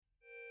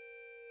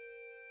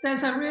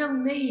there's a real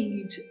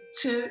need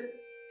to,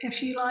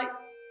 if you like,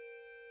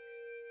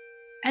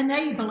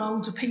 enable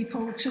older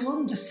people to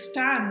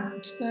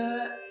understand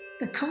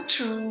the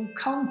cultural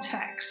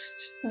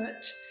context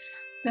that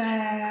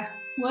they're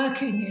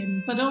working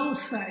in, but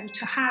also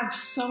to have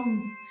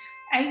some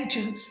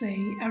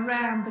agency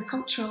around the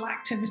cultural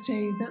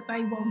activity that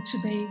they want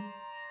to be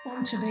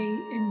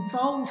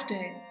involved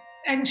in,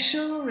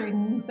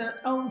 ensuring that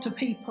older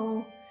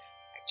people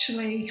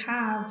actually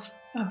have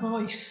a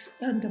voice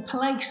and a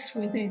place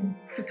within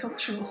the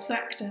cultural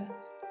sector.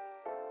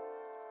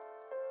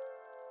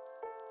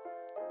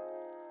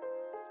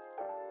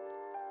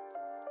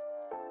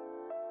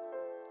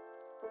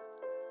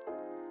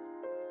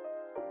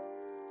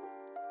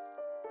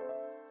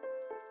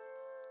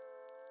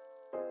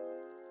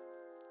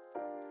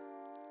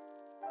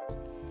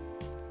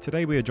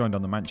 Today we are joined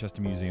on the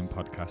Manchester Museum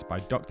podcast by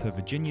Dr.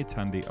 Virginia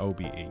Tandy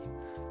OBE,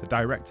 the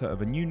director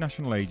of a new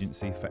national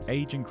agency for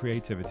age and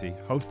creativity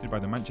hosted by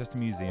the Manchester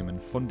Museum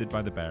and funded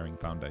by the Baring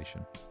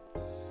Foundation.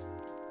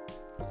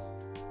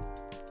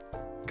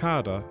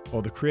 CADA,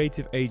 or the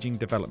Creative Ageing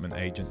Development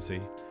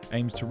Agency,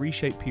 aims to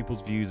reshape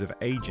people's views of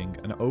ageing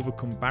and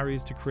overcome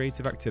barriers to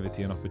creative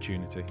activity and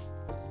opportunity.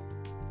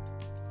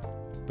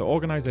 The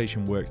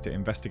organisation works to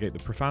investigate the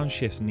profound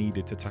shifts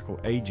needed to tackle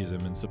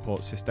ageism and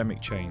support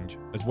systemic change,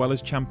 as well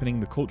as championing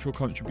the cultural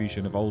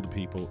contribution of older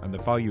people and the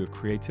value of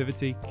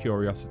creativity,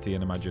 curiosity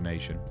and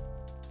imagination.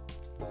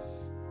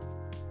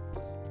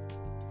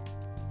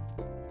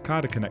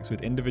 CADA connects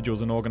with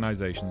individuals and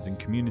organisations in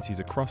communities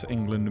across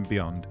England and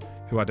beyond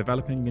who are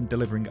developing and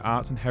delivering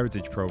arts and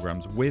heritage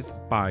programmes with,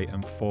 by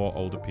and for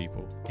older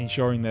people,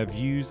 ensuring their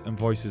views and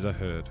voices are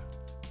heard.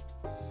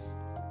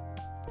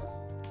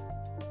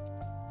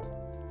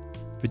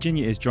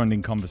 Virginia is joined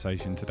in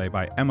conversation today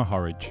by Emma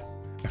Horridge,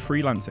 a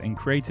freelancer in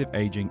creative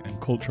ageing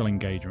and cultural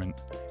engagement,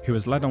 who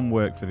has led on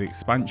work for the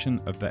expansion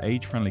of the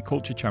Age Friendly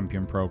Culture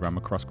Champion programme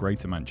across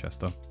Greater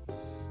Manchester.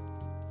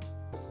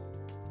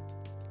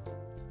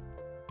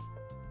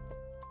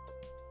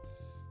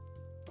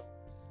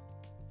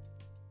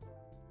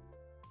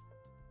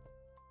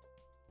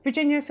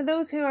 Virginia, for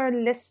those who are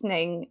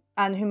listening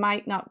and who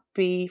might not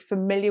be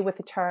familiar with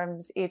the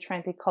terms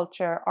age-friendly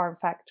culture or in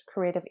fact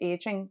creative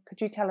ageing, could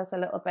you tell us a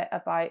little bit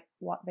about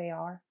what they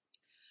are?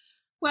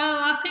 Well,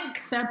 I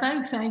think they're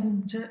both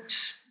aimed at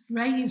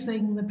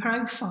raising the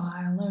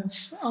profile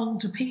of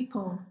older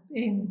people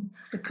in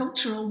the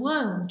cultural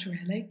world,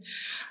 really.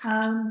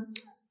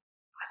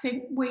 I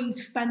think we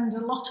spend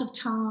a lot of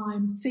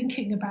time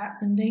thinking about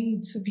the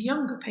needs of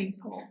younger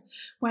people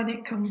when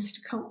it comes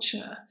to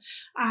culture,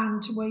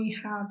 and we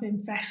have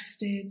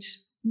invested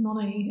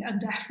money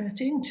and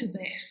effort into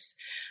this.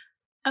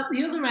 At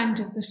the other end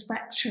of the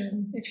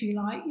spectrum, if you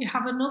like, you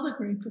have another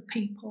group of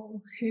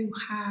people who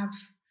have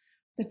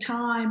the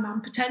time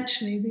and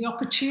potentially the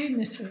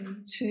opportunity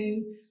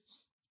to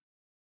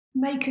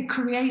make a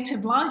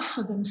creative life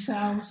for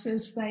themselves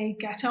as they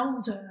get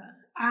older.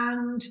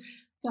 And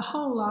the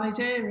whole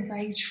idea of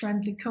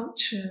age-friendly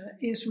culture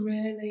is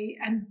really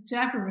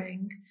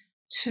endeavouring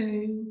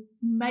to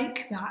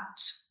make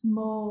that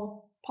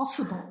more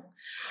possible.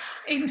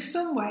 In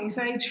some ways,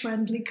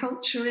 age-friendly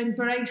culture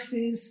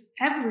embraces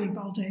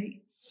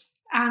everybody,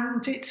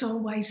 and it's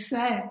always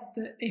said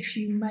that if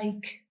you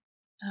make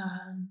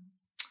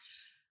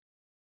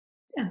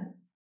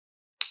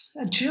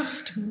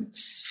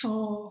adjustments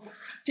for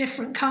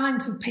different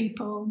kinds of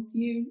people,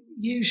 you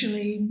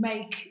usually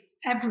make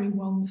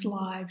everyone's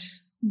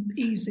lives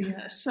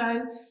easier.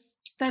 So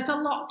there's a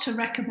lot to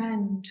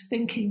recommend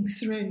thinking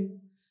through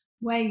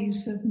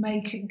ways of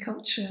making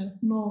culture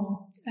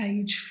more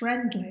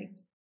age-friendly.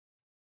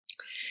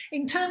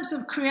 In terms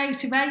of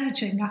creative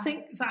ageing, I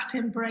think that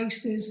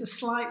embraces a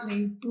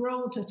slightly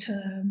broader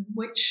term,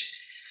 which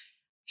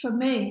for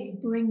me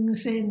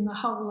brings in the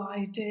whole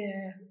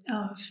idea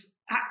of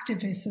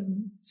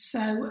activism.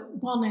 So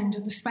one end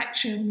of the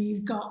spectrum,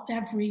 you've got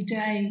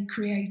everyday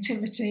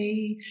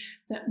creativity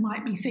that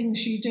might be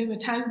things you do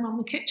at home on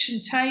the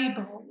kitchen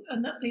table,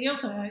 and at the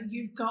other,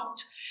 you've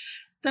got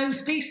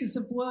those pieces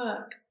of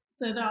work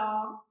that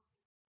are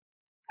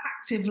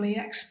actively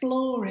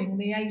exploring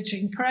the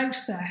ageing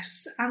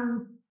process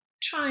and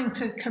trying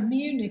to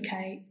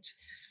communicate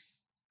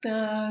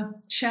the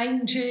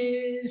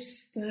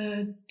changes,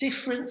 the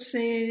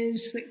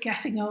differences that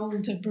getting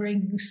older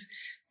brings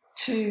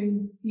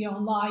to your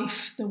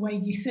life, the way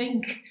you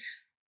think,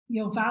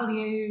 your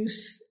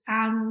values,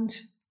 and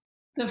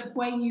the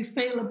way you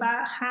feel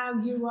about how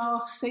you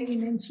are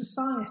seen in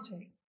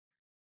society.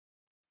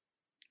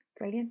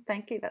 Brilliant,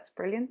 thank you. That's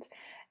brilliant.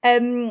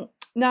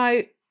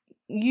 Now,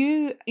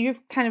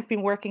 you've kind of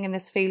been working in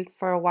this field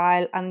for a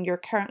while, and you're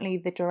currently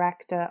the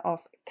director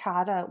of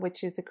CADA,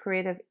 which is a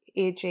creative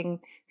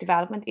ageing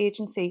development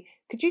agency.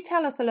 Could you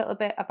tell us a little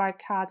bit about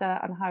CADA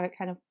and how it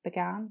kind of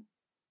began?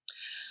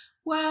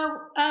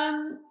 Well,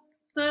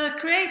 the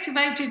Creative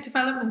Ageing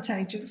Development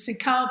Agency,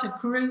 CADA,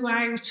 grew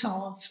out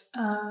of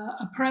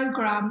a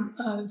programme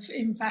of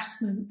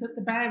investment that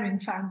the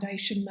Baring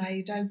Foundation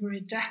made over a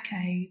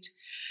decade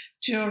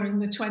during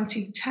the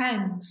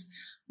 2010s,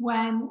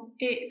 when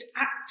it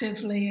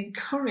actively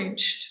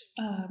encouraged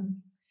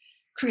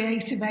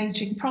creative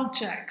ageing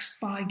projects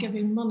by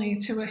giving money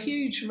to a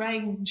huge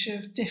range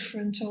of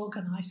different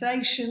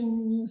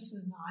organisations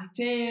and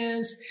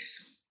ideas,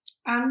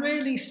 and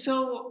really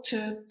sought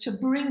to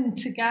bring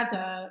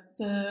together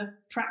the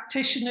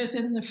practitioners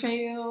in the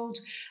field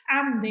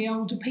and the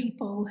older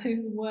people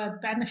who were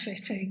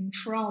benefiting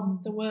from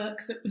the work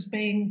that was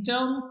being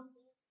done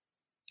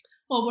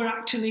or were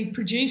actually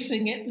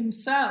producing it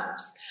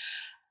themselves.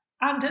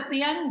 And at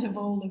the end of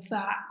all of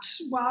that,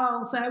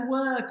 while there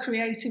were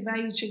creative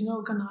ageing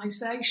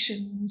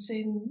organisations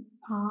in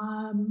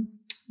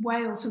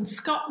Wales and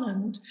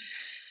Scotland,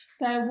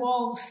 there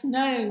was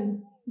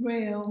no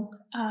real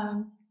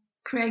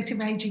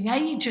creative ageing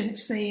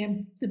agency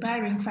in the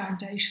Bearing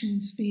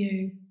Foundation's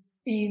view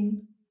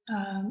in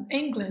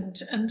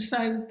England. And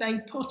so they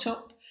put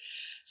up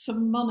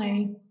some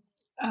money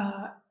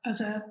as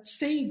a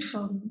seed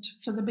fund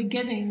for the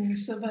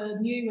beginnings of a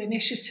new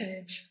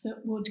initiative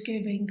that would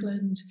give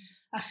England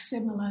a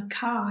similar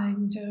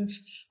kind of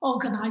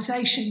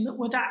organisation that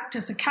would act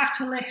as a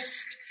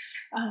catalyst,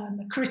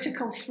 a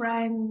critical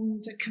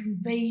friend, a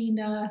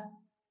convener,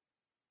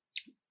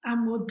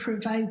 and would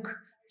provoke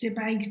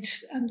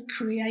debate and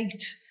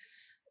create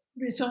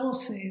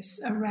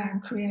resources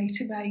around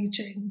creative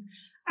ageing.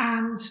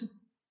 And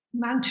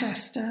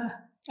Manchester,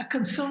 a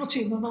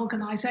consortium of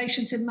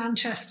organisations in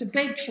Manchester,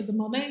 bid for the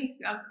money,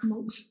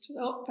 amongst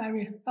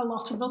a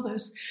lot of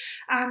others,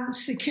 and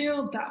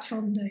secured that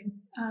funding.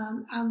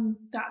 And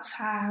that's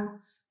how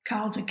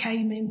CADA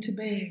came into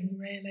being,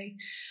 really.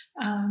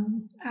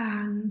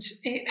 And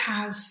it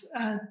has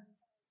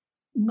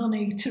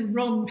money to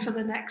run for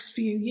the next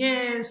few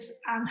years,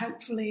 and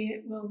hopefully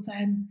it will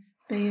then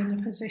be in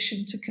a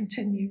position to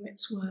continue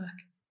its work.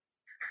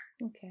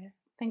 Okay,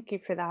 thank you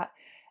for that.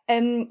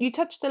 You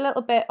touched a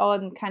little bit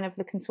on kind of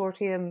the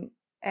consortium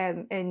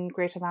in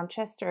Greater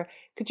Manchester.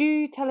 Could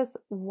you tell us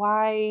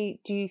why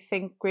do you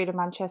think Greater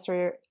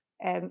Manchester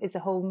is a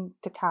home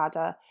to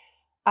CADA,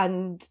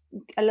 and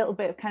a little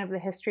bit of kind of the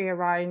history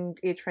around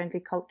age-friendly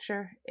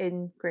culture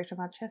in Greater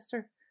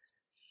Manchester?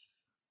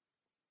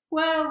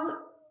 Well,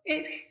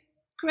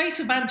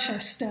 Greater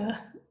Manchester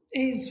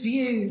is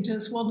viewed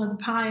as one of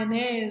the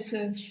pioneers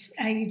of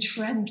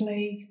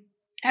age-friendly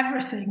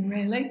everything,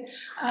 really.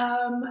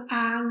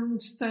 And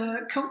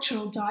the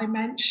cultural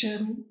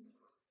dimension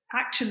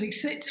actually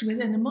sits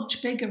within a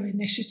much bigger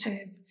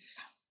initiative,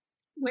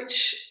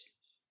 which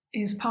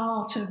is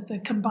part of the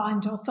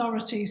combined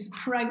authorities'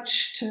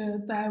 approach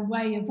to their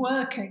way of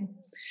working.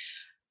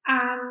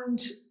 And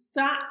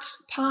that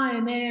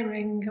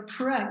pioneering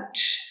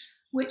approach,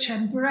 which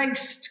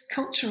embraced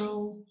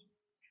cultural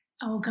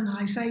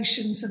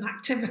organisations and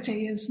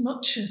activity as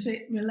much as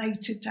it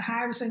related to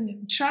housing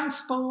and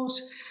transport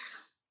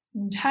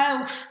and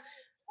health,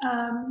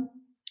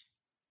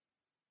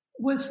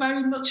 was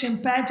very much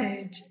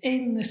embedded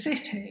in the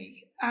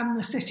city and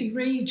the city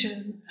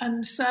region.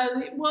 And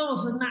so it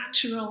was a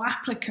natural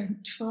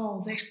applicant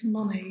for this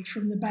money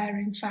from the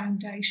Bearing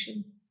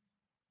Foundation.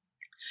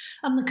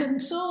 And the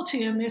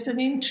consortium is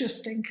an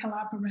interesting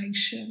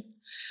collaboration.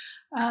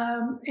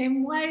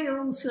 In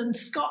Wales and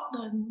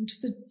Scotland,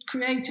 the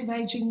creative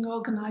ageing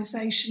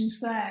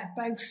organisations there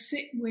both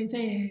sit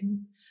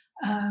within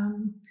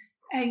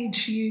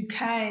Age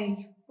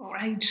UK or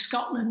Age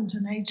Scotland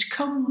and Age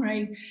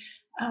Cymru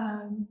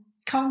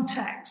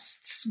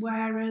contexts,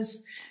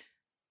 whereas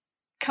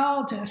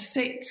CADA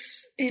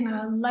sits in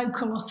a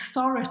local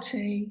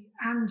authority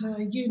and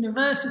a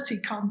university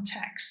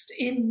context,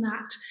 in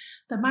that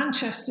the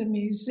Manchester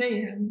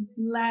Museum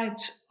led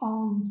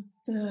on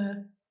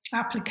the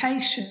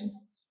application,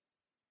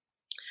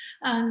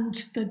 and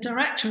the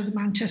director of the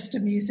Manchester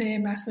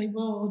Museum, Esme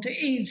Ward,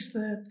 is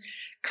the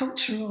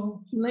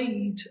cultural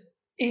lead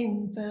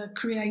in the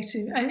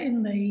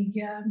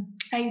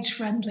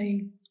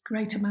age-friendly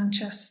Greater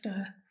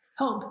Manchester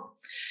hub.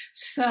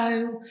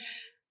 So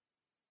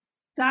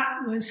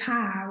that was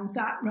how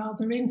that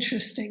rather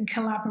interesting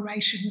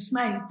collaboration was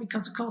made,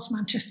 because of course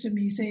Manchester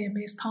Museum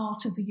is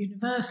part of the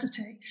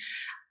university,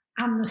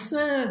 and the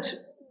third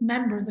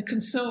member of the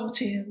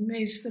consortium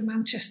is the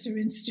Manchester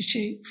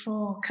Institute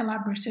for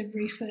Collaborative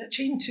Research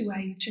into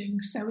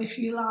Ageing. So if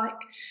you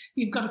like,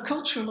 you've got a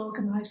cultural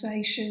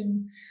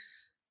organisation,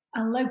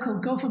 a local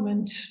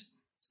government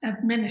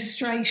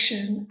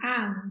administration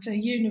and a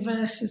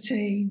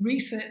university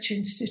research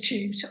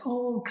institute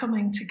all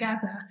coming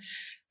together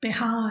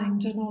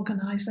behind an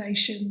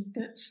organisation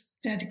that's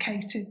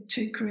dedicated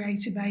to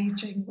creative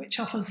ageing, which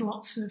offers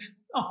lots of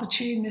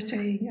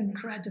opportunity and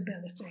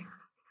credibility.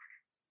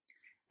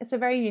 It's a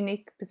very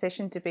unique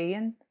position to be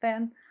in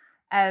then.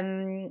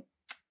 And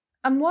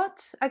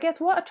what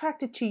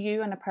attracted to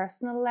you on a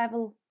personal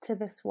level to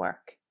this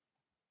work?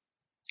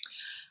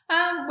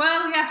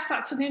 Well, yes,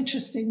 that's an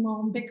interesting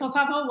one, because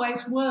I've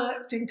always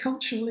worked in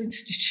cultural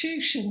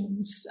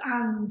institutions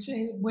and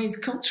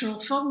with cultural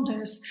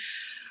funders.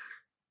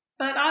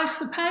 But I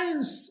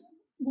suppose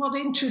what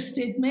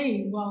interested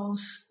me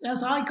was,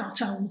 as I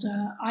got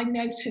older, I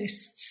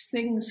noticed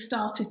things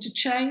started to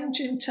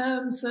change in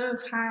terms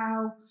of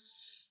how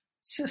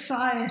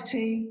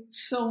society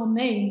saw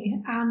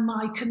me and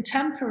my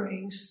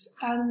contemporaries.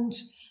 And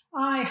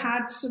I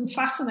had some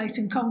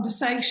fascinating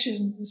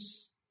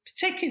conversations,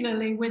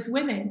 particularly with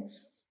women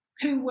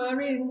who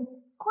were in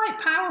quite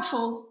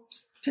powerful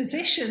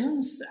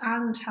positions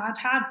and had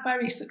had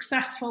very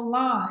successful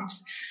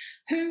lives,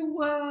 who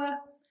were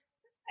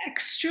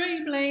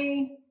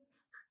extremely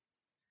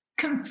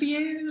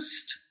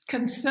confused,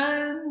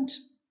 concerned,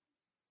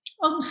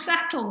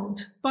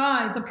 unsettled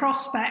by the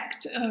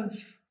prospect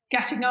of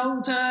getting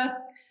older,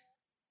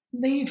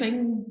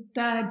 leaving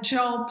their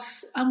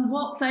jobs, and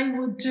what they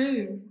would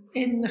do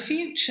in the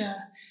future,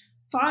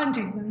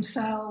 finding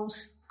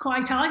themselves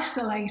quite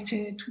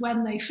isolated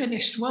when they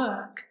finished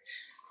work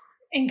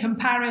in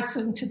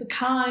comparison to the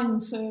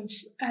kinds of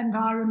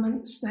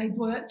environments they'd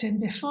worked in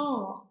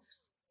before.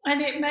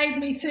 And it made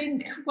me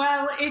think,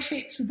 well, if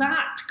it's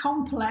that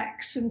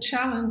complex and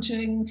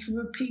challenging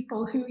for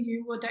people who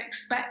you would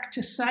expect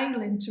to sail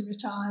into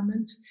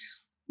retirement,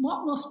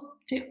 what must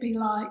it be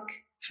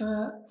like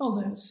for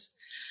others?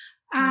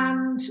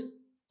 And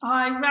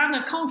I ran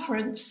a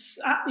conference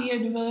at the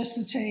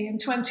university in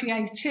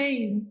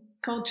 2018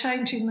 called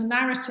Changing the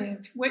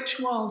Narrative, which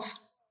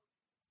was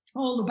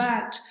all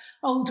about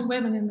older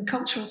women in the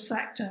cultural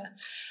sector,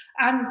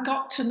 and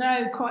got to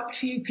know quite a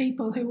few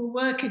people who were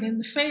working in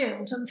the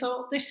field and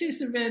thought this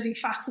is a really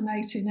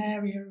fascinating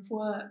area of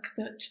work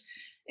that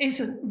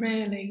isn't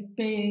really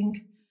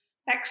being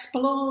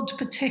explored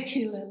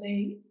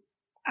particularly.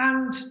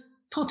 And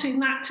putting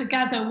that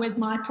together with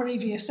my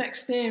previous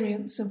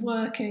experience of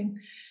working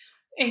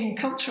in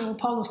cultural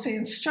policy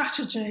and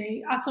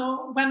strategy, I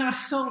thought, when I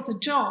saw the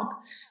job,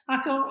 I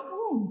thought,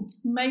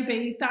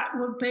 maybe that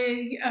would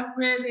be a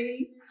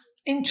really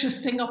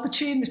interesting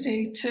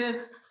opportunity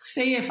to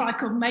see if I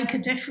could make a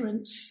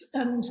difference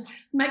and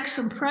make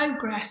some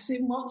progress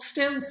in what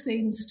still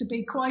seems to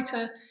be quite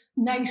a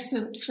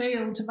nascent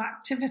field of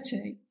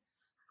activity.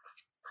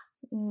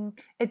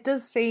 It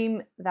does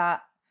seem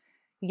that,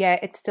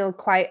 it's still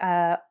quite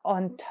a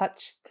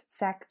untouched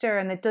sector,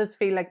 and it does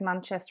feel like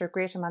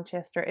Greater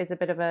Manchester is a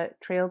bit of a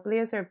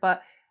trailblazer.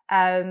 But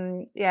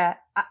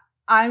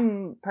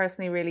I'm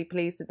personally really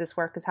pleased that this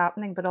work is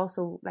happening, but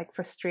also like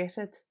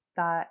frustrated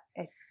that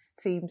it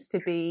seems to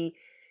be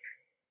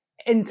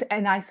in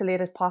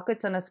isolated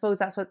pockets. And I suppose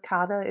that's what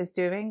CADA is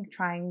doing,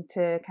 trying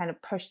to kind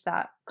of push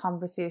that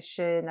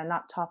conversation and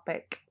that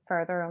topic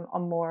further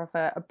on more of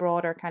a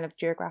broader kind of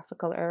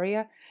geographical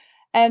area.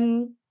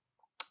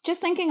 Just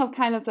thinking of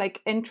kind of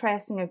like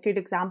interesting or good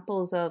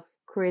examples of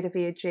creative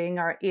aging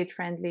or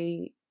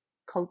age-friendly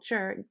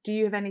culture, do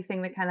you have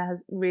anything that kind of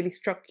has really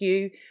struck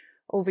you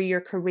over your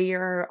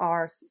career,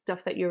 or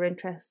stuff that you're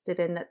interested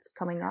in that's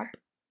coming up?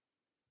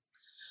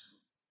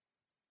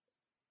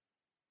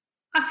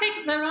 I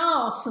think there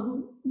are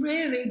some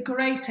really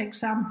great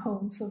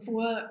examples of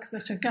work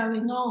that are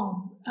going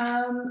on.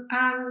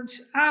 And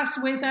as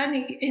with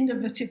any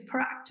innovative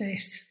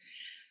practice,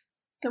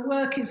 the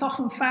work is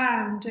often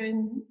found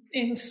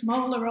in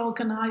smaller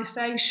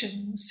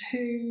organisations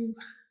who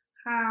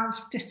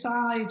have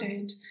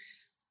decided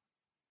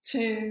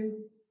to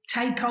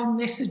take on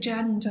this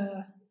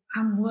agenda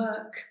and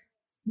work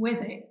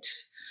with it.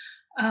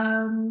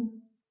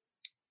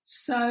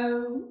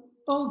 So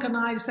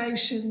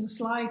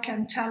organisations like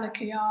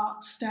Entelechy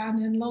Arts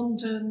down in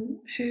London,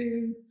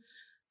 who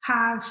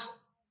have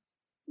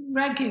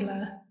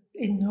regular,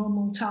 in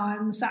normal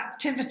times,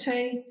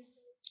 activity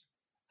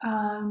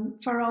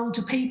for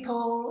older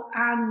people,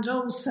 and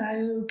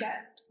also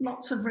get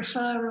lots of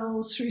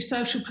referrals through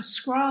social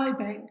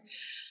prescribing,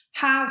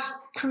 have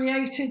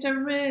created a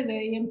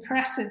really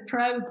impressive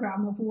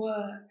programme of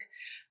work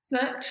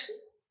that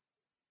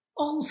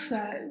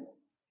also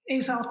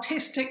is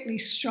artistically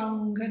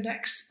strong and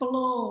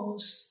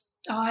explores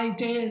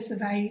ideas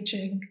of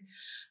ageing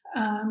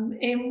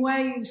in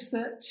ways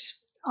that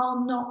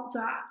are not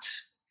that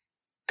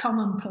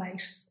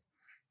commonplace.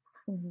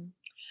 Mm-hmm.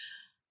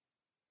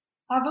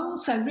 I've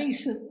also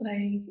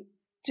recently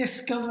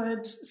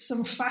discovered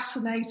some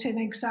fascinating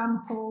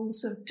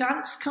examples of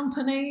dance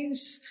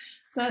companies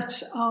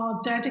that are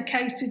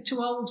dedicated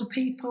to older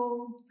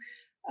people,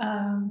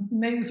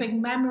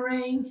 Moving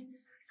Memory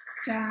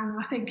down,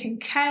 I think, in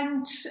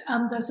Kent,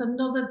 and there's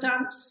another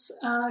dance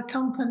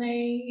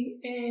company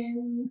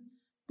in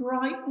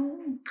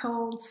Brighton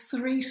called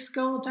Three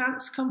Score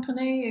Dance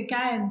Company,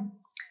 again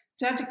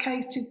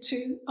dedicated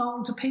to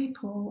older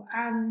people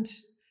and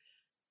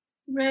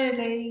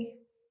really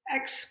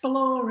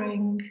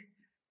exploring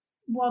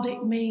what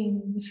it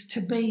means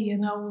to be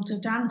an older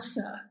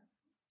dancer.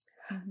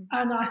 Mm-hmm.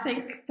 And I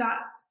think that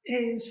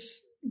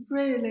is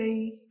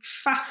really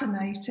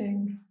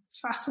fascinating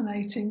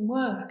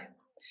work.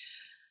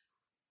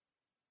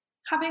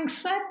 Having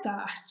said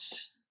that,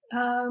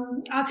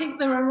 I think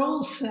there are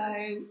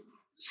also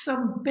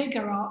some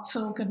bigger arts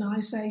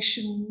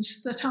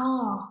organisations that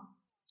are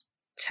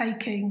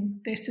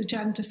taking this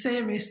agenda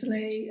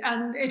seriously.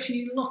 And if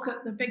you look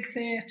at the big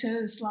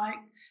theatres like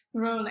the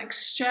Royal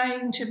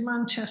Exchange in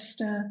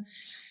Manchester,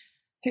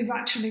 who've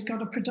actually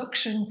got a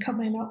production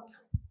coming up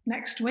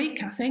next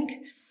week, I think,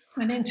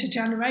 an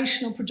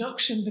intergenerational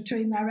production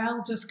between their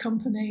elders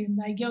company and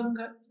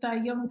their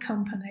young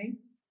company.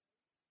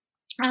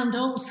 And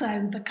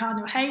also the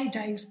kind of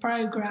Heydays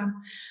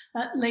programme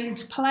at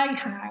Leeds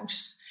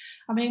Playhouse.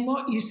 I mean,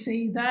 what you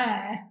see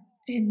there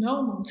in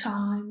normal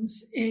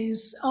times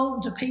is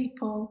older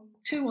people,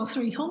 200 or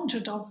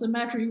 300 of them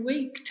every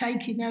week,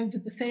 taking over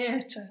the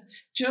theatre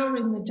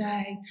during the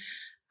day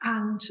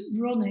and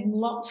running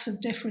lots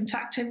of different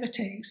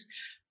activities,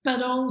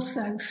 but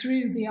also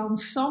through the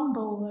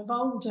ensemble of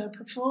older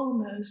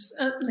performers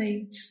at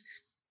Leeds,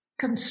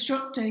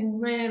 constructing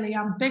really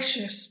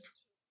ambitious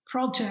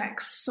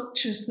projects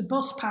such as the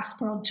Bus Pass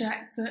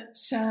project that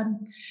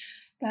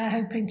they're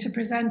hoping to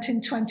present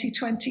in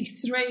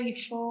 2023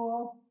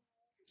 for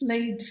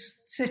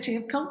Leeds City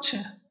of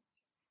Culture.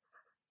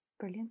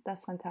 Brilliant,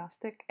 that's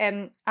fantastic.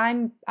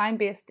 I'm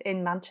based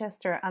in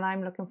Manchester, and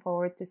I'm looking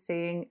forward to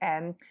seeing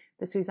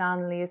the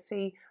Suzanne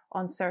Lacey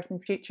Uncertain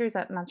Futures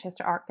at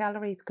Manchester Art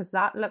Gallery, because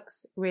that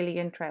looks really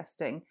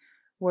interesting,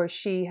 where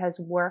she has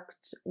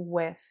worked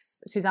with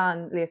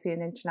Suzanne Lacey,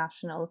 an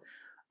international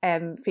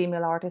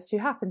female artist who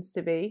happens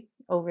to be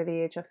over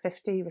the age of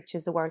 50, which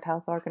is the World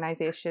Health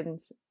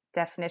Organization's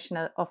definition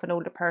of an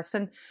older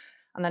person.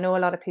 And I know a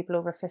lot of people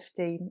over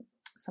 50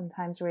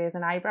 sometimes raise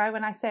an eyebrow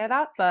when I say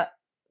that, but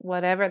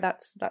whatever,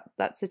 that's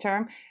the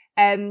term.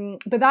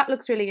 But that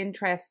looks really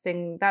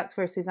interesting. That's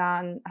where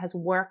Suzanne has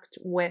worked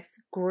with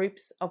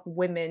groups of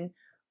women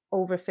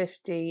over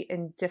 50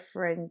 in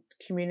different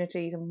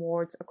communities and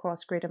wards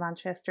across Greater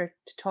Manchester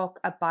to talk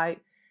about,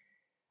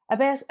 I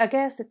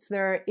guess it's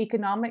their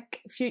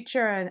economic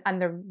future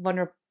and their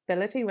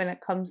vulnerability when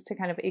it comes to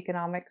kind of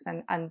economics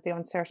and the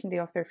uncertainty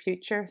of their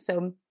future.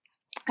 So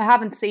I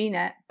haven't seen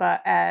it,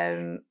 but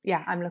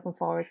yeah, I'm looking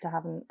forward to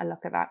having a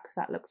look at that, because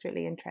that looks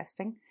really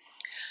interesting.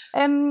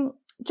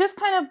 Just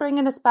kind of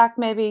bringing us back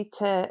maybe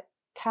to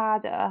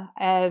CADA,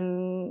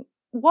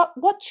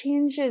 what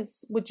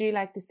changes would you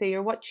like to see,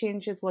 or what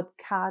changes would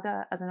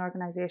CADA as an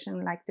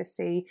organisation like to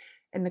see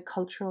in the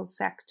cultural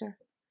sector?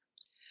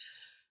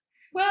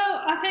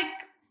 Well, I think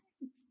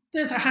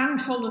there's a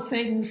handful of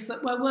things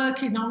that we're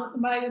working on at the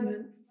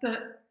moment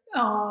that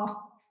are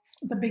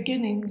the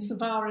beginnings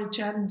of our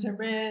agenda,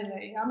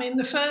 really. I mean,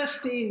 the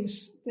first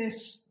is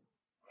this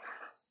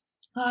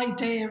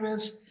idea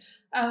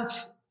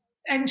of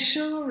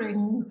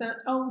ensuring that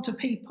older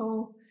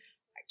people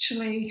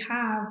actually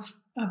have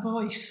a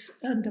voice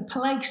and a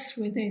place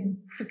within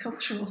the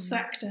cultural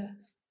sector.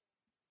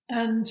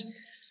 And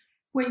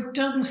we've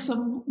done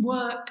some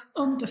work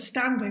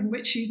understanding,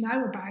 which you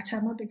know about,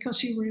 Emma,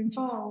 because you were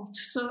involved,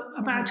 so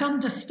about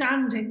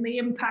understanding the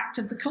impact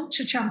of the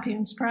Culture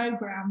Champions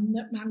programme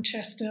that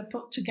Manchester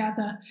put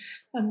together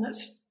and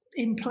that's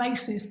in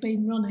places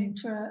been running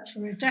for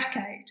a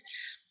decade,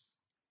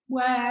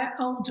 where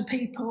older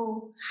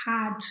people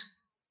had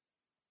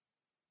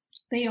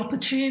the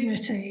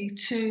opportunity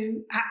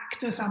to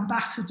act as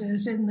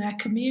ambassadors in their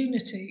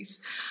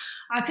communities.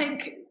 I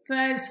think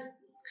there's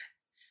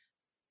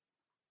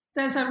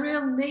a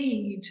real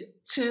need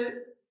to,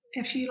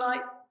 if you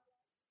like,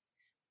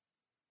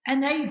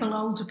 enable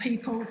older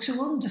people to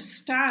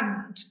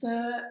understand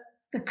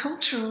the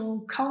cultural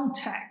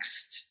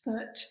context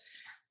that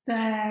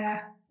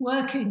they're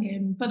working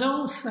in, but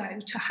also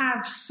to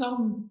have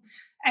some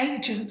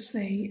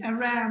agency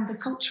around the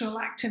cultural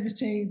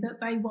activity that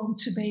they want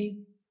to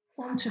be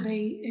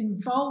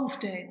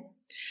involved in.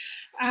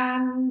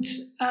 And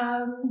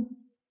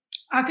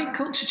I think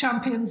Culture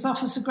Champions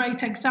offers a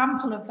great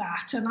example of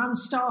that, and I'm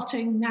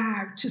starting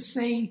now to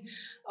see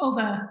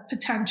other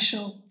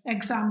potential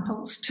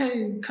examples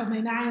too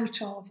coming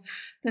out of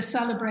the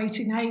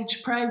Celebrating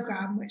Age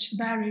programme, which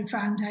the Berean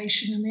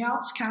Foundation and the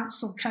Arts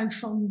Council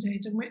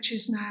co-funded, and which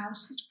is now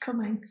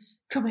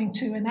coming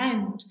to an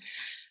end.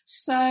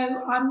 So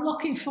I'm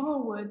looking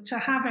forward to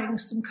having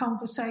some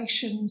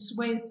conversations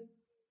with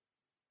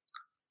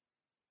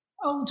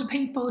older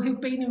people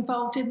who've been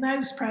involved in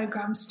those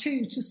programmes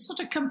too, to sort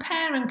of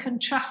compare and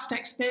contrast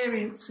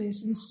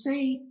experiences and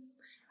see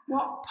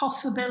what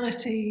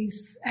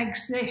possibilities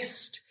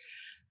exist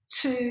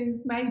to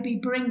maybe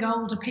bring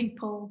older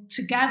people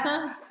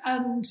together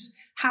and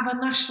have a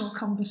national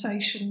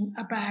conversation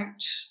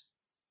about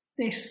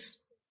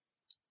this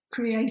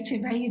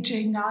creative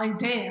ageing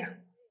idea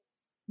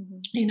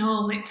in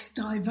all its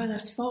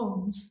diverse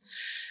forms.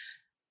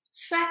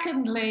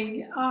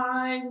 Secondly,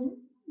 I'm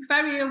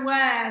very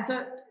aware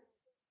that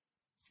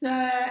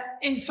there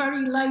is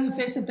very low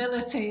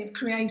visibility of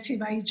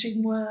creative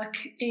ageing work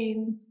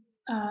in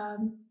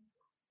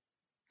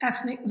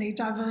ethnically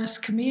diverse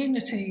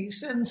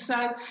communities. And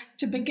so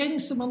to begin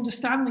some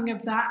understanding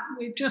of that,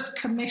 we've just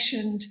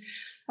commissioned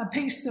a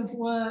piece of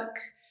work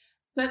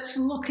that's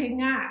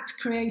looking at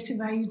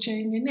creative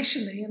ageing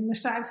initially in the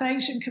South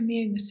Asian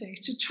community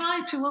to try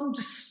to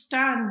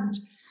understand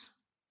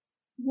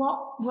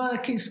what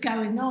work is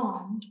going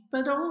on,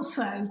 but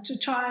also to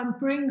try and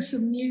bring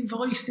some new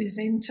voices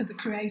into the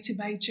creative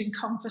ageing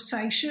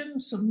conversation,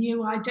 some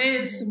new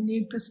ideas, some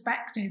new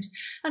perspectives,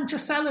 and to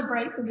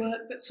celebrate the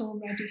work that's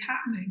already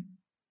happening.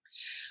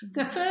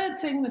 The third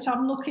thing that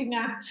I'm looking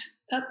at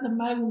the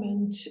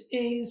moment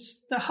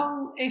is the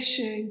whole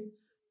issue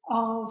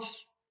of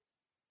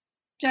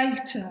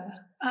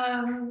data.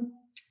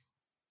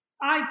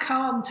 I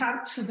can't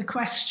answer the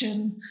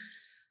question,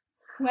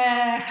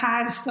 where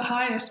has the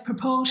highest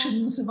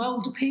proportions of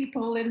older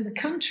people in the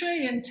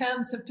country in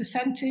terms of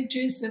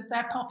percentages of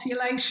their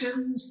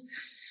populations,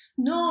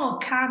 nor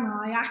can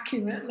I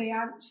accurately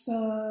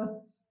answer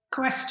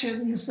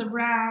questions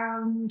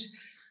around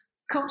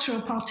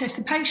cultural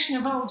participation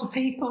of older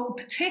people,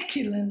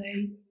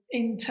 particularly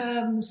in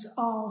terms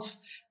of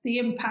the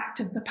impact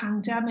of the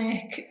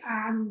pandemic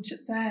and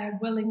their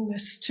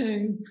willingness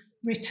to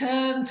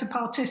return to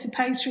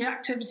participatory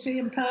activity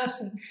in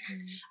person.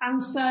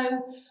 And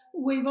so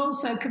we've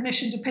also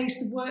commissioned a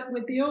piece of work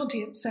with the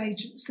Audience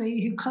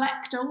Agency, who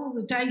collect all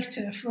the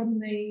data from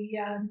the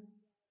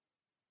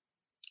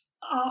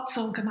arts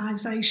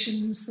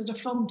organisations that are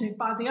funded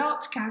by the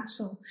Arts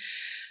Council,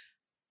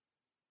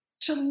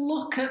 to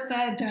look at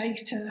their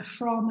data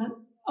from an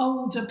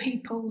older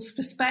people's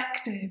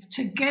perspective,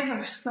 to give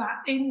us that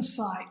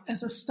insight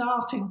as a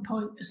starting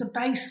point, as a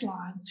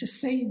baseline, to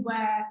see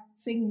where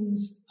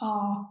things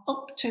are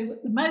up to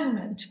at the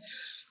moment,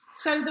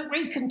 so that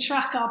we can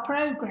track our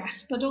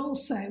progress, but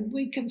also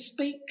we can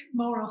speak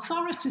more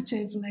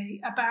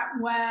authoritatively about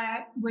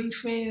where we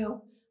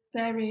feel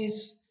there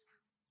is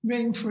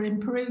room for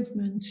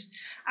improvement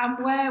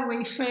and where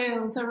we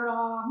feel there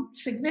are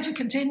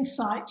significant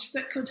insights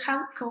that could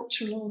help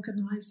cultural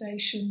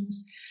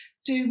organisations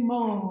do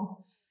more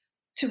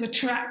to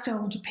attract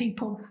older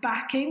people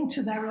back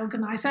into their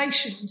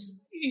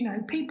organisations. You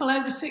know, people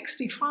over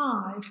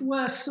 65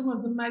 were some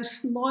of the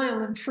most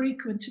loyal and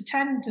frequent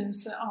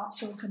attenders at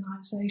arts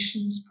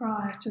organisations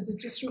prior to the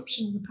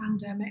disruption of the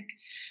pandemic.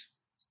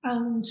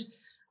 And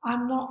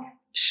I'm not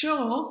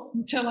sure,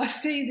 until I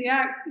see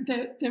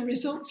the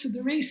results of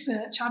the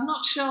research, I'm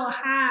not sure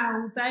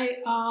how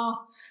they are,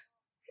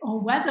 or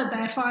whether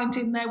they're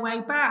finding their way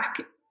back.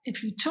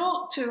 If you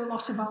talk to a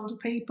lot of older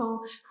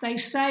people, they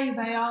say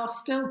they are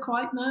still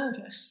quite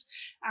nervous.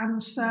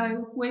 And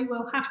so we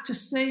will have to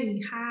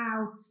see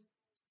how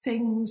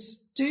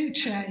things do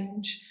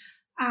change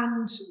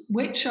and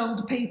which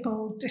older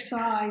people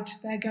decide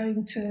they're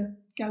going to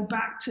go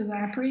back to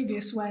their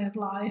previous way of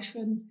life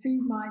and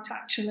who might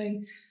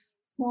actually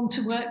want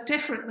to work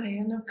differently.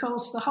 And of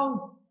course, the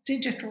whole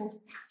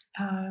digital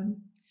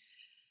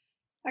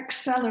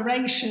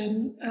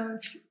acceleration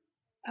of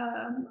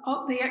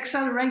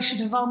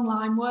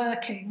online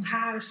working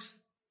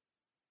has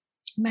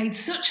made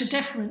such a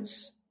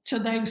difference to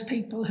those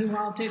people who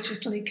are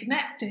digitally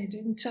connected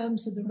in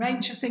terms of the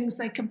range of things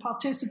they can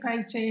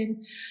participate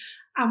in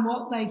and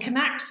what they can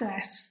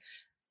access.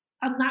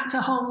 And that's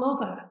a whole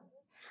other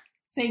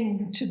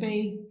thing to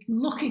be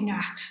looking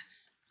at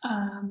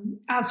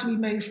as we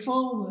move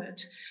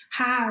forward,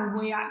 how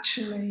we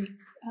actually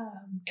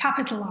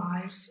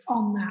capitalise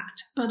on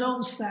that, but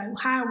also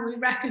how we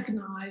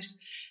recognise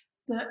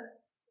that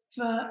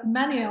for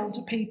many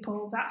older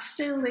people, that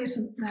still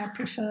isn't their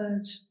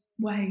preferred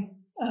way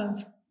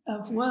of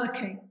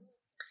working.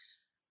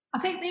 I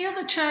think the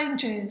other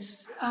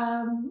changes,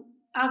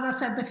 as I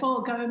said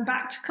before, going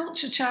back to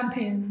culture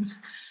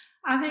champions,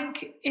 I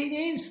think it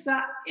is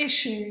that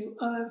issue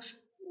of,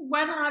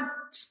 when I've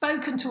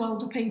spoken to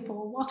older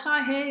people, what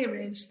I hear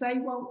is they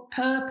want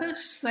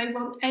purpose, they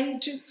want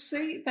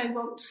agency, they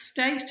want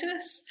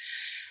status.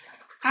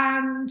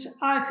 And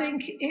I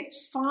think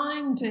it's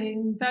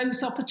finding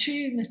those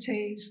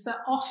opportunities that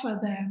offer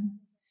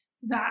them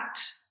that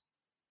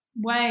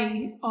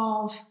way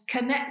of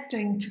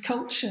connecting to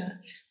culture.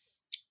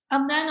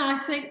 And then I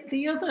think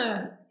the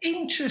other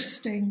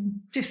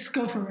interesting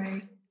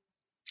discovery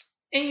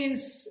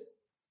is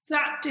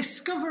that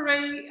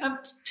discovery of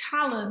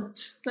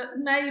talent that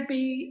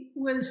maybe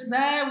was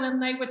there when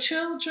they were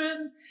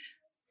children,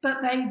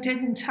 but they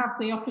didn't have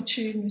the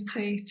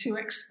opportunity to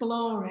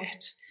explore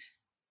it.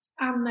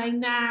 And they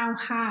now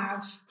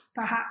have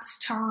perhaps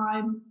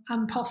time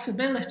and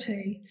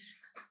possibility.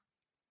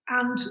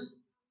 And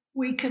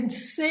we can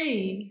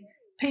see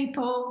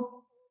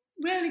people,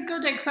 really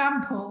good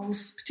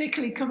examples,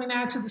 particularly coming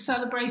out of the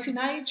Celebrating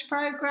Age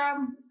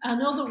programme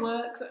and other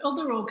work that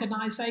other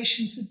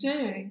organisations are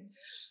doing,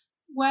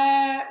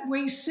 where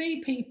we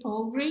see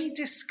people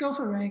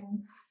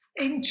rediscovering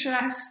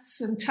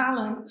interests and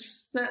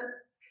talents that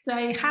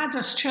they had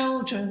as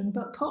children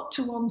but put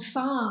to one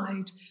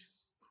side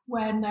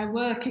when their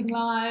working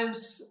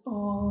lives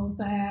or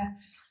their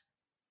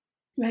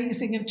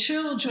raising of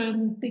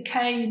children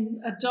became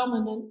a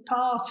dominant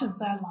part of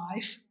their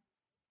life.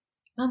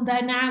 And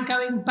they're now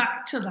going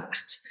back to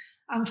that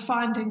and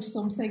finding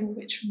something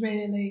which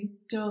really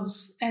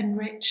does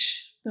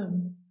enrich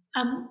them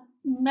and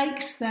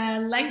makes their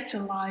later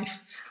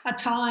life a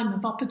time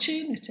of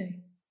opportunity.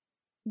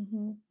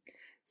 Mm-hmm.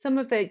 some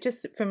of the,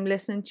 just from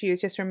listening to you,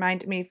 it's just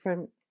reminded me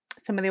from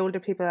some of the older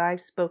people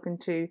I've spoken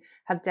to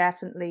have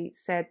definitely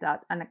said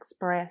that and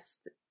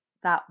expressed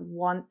that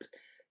want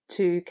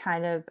to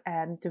kind of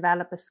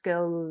develop a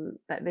skill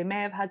that they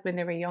may have had when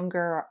they were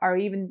younger, or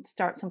even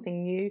start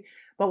something new.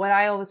 But what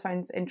I always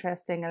find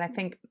interesting, and I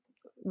think,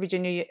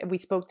 Virginia, we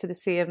spoke to the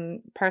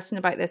same person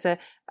about this,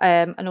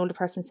 an older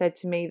person said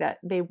to me that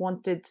they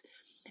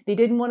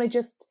didn't want to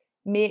just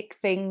make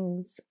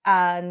things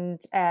and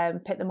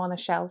put them on a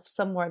shelf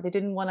somewhere. They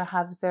didn't want to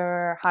have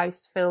their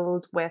house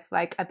filled with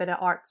like a bit of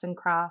arts and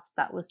craft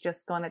that was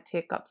just going to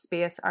take up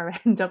space or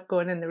end up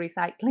going in the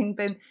recycling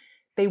bin.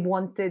 They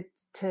wanted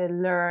to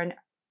learn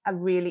a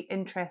really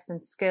interesting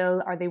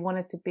skill, or they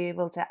wanted to be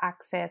able to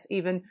access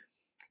even,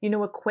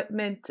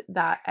 equipment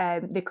that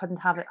they couldn't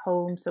have at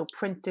home. So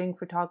printing,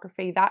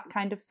 photography, that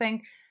kind of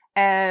thing.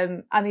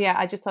 And yeah,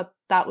 I just thought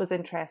that was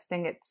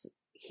interesting. It's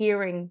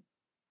hearing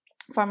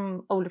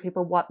from older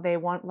people what they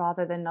want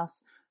rather than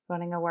us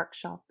running a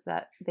workshop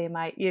that they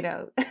might,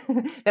 that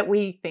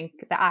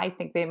I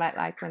think they might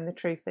like, when the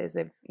truth is,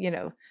 if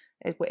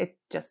it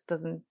just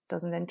doesn't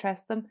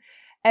interest them.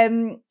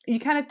 You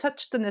kind of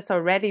touched on this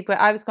already, but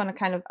I was going to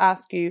kind of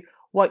ask you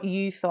what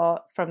you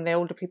thought from the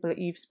older people that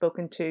you've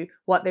spoken to,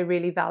 what they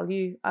really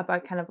value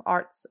about kind of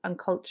arts and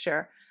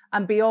culture,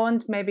 and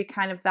beyond maybe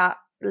kind of that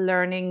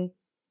learning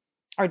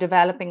or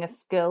developing a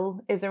skill.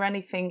 Is there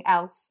anything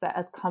else that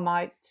has come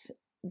out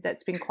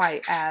that's been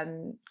quite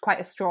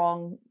a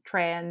strong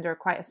trend or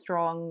quite a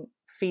strong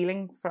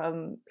feeling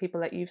from people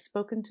that you've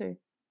spoken to?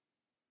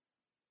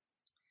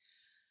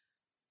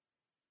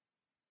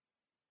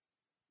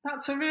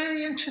 That's a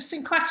really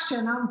interesting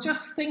question. I'm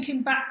just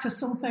thinking back to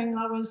something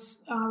I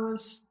was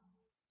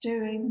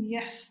doing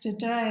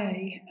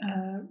yesterday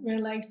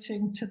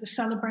relating to the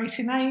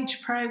Celebrating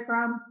Age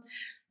programme,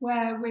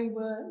 where we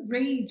were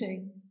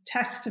reading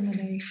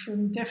testimony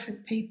from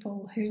different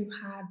people who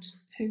had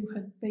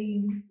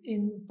been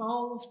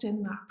involved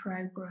in that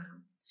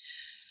programme.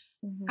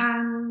 Mm-hmm.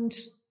 And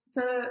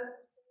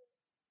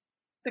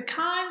the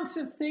kinds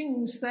of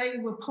things they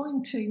were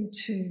pointing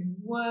to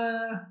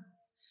were,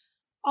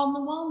 on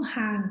the one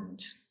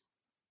hand,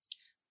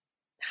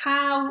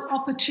 how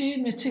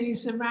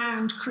opportunities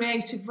around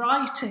creative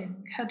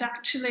writing had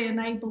actually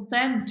enabled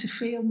them to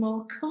feel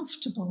more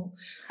comfortable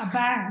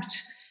about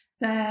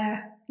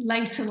their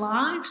later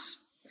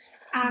lives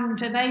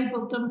and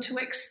enabled them to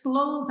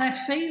explore their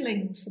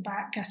feelings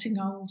about getting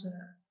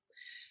older.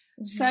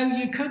 Mm-hmm. So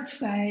you could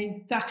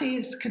say that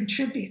is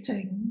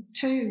contributing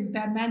to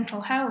their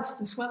mental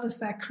health as well as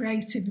their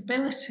creative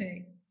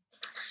ability.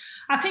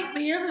 I think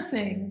the other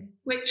thing,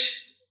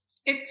 which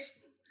it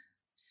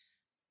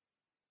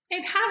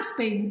has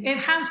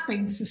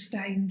been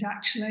sustained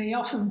actually,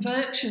 often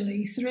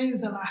virtually through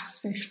the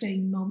last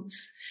 15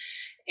 months,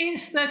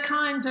 is the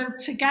kind of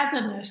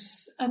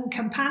togetherness and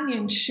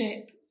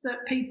companionship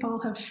that people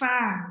have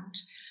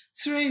found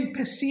through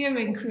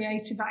pursuing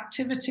creative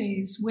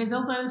activities with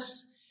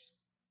others,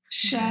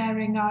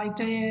 sharing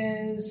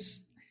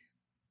ideas,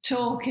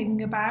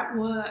 talking about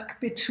work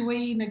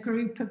between a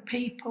group of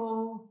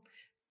people,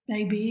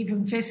 maybe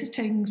even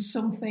visiting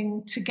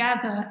something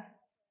together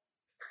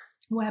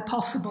where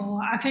possible.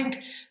 I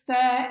think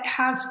there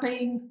has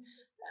been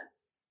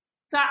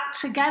that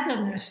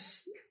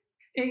togetherness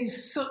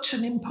is such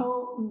an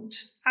important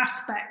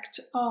aspect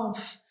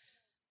of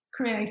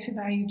creative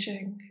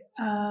ageing.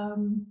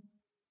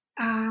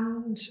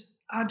 And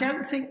I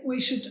don't think we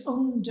should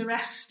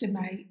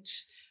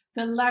underestimate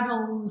the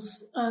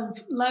levels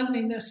of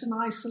loneliness and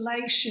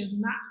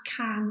isolation that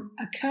can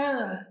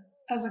occur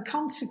as a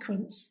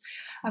consequence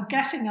of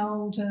getting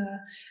older,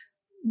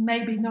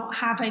 maybe not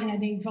having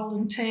any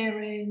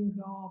volunteering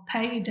or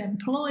paid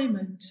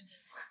employment.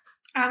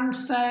 And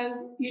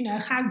so,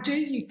 how do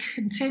you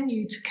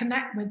continue to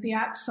connect with the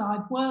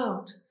outside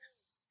world?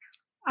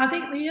 I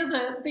think the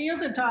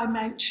other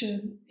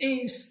dimension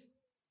is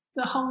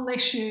the whole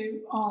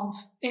issue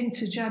of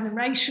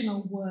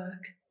intergenerational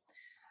work.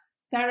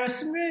 There are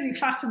some really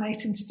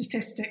fascinating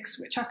statistics,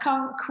 which I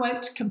can't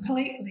quote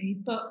completely,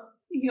 but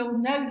you'll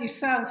know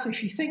yourself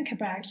if you think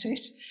about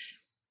it,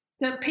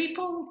 that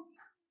people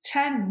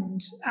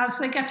tend, as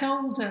they get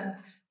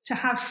older, to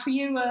have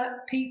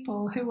fewer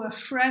people who are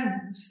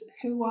friends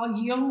who are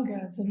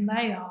younger than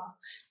they are.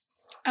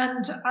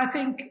 And I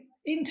think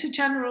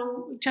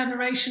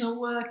intergenerational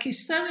work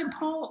is so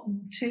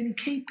important in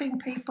keeping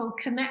people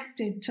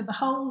connected to the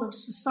whole of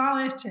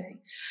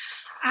society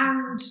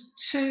and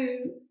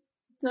to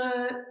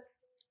the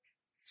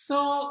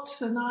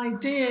thoughts and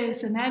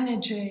ideas and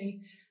energy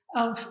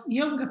of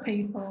younger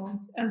people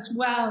as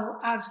well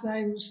as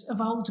those of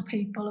older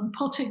people, and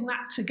putting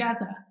that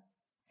together.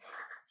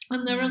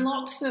 And there are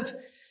lots of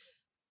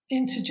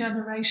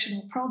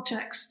intergenerational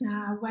projects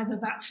now, whether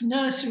that's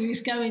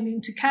nurseries going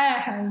into care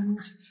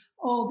homes,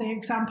 or the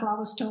example I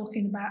was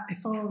talking about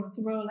before of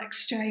the Royal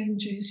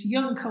Exchange's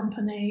Young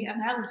Company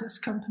and Elders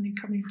Company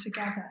coming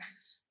together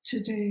to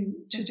do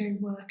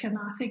work. And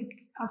I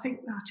think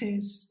that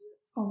is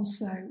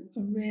also a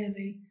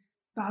really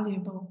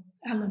valuable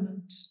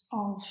element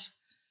of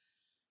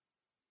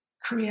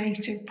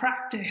creative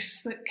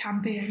practice that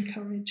can be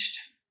encouraged.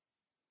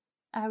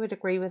 I would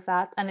agree with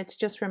that. And it's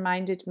just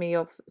reminded me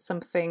of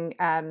something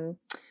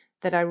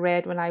that I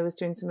read when I was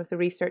doing some of the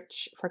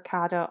research for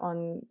CADA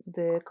on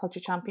the Culture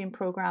Champion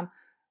programme.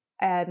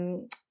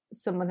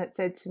 Someone had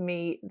said to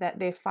me that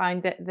they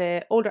found that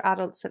the older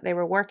adults that they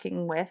were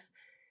working with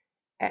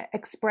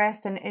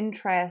expressed an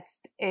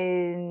interest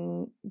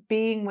in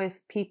being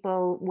with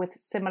people with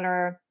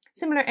similar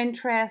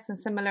interests and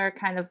similar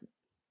kind of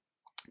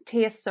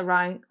tastes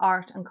around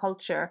art and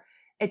culture.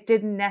 It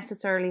didn't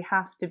necessarily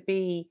have to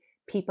be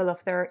people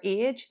of their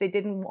age. They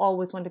didn't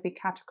always want to be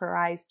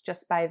categorized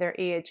just by their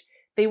age.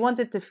 They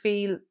wanted to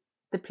feel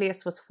the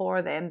place was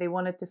for them. They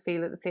wanted to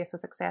feel that the place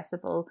was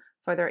accessible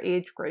for their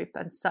age group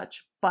and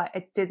such, but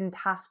it didn't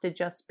have to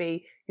just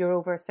be you're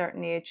over a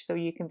certain age so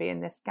you can be in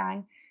this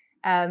gang.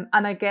 And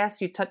I guess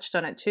you touched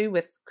on it too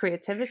with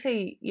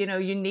creativity. You know,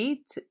 you need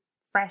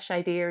fresh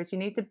ideas. You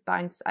need to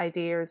bounce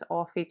ideas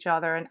off each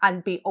other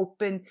and be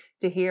open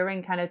to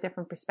hearing kind of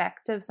different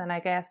perspectives. And I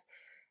guess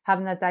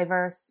having a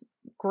diverse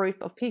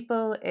group of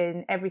people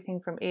in everything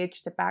from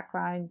age to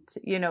background,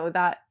 you know,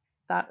 that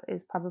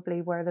is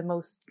probably where the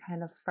most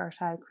kind of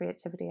fertile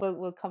creativity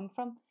will come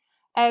from.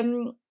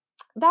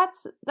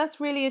 That's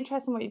really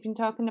interesting what you've been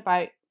talking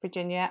about,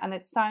 Virginia, and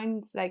it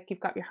sounds like you've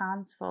got your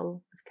hands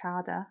full with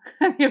CADA.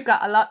 You've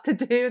got a lot to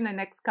do in the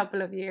next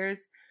couple of years.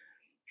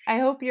 I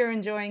hope you're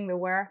enjoying the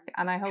work,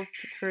 and I hope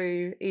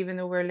through, even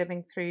though we're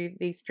living through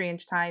these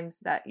strange times,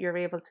 that you're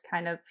able to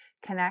kind of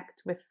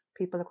connect with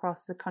people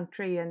across the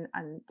country and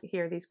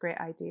hear these great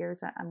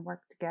ideas and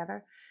work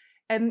together.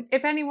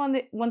 If anyone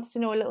that wants to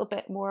know a little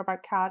bit more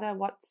about CADA,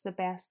 what's the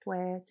best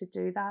way to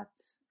do that?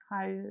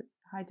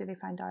 How do they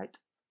find out?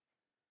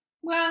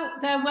 Well,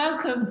 they're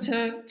welcome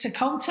to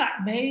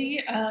contact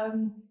me.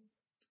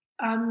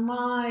 And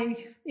my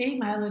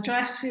email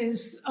address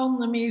is on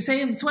the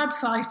museum's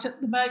website at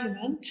the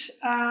moment.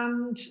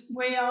 And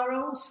we are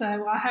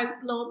also, I hope,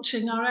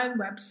 launching our own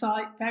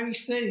website very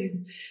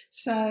soon.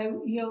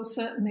 So you'll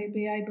certainly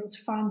be able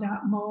to find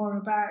out more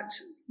about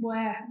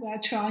where we're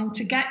trying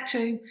to get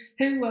to,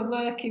 who we're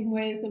working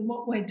with, and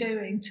what we're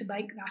doing to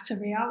make that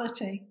a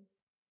reality.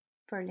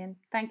 Brilliant.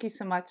 Thank you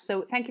so much.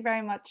 So thank you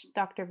very much,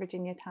 Dr.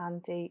 Virginia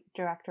Tandy,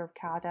 Director of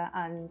CADA,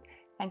 and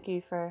thank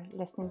you for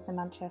listening to the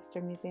Manchester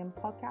Museum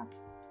podcast.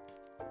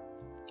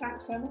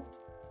 Thanks, Emma.